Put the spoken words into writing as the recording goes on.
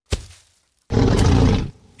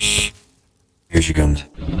Here she comes.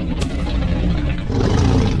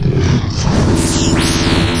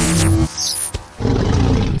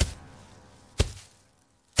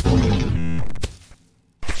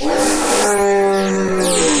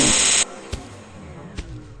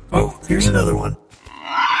 Oh, here's another one.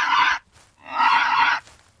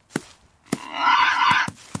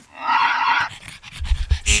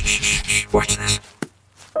 Shh, watch this.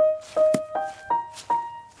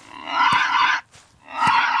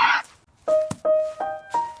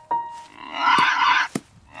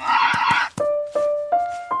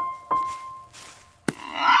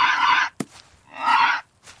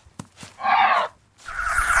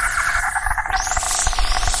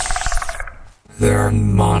 There are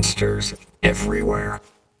monsters everywhere.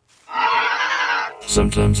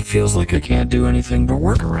 Sometimes it feels like I can't do anything but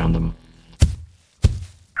work around them.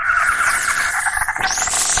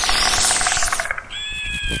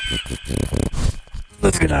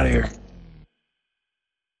 Let's get out of here.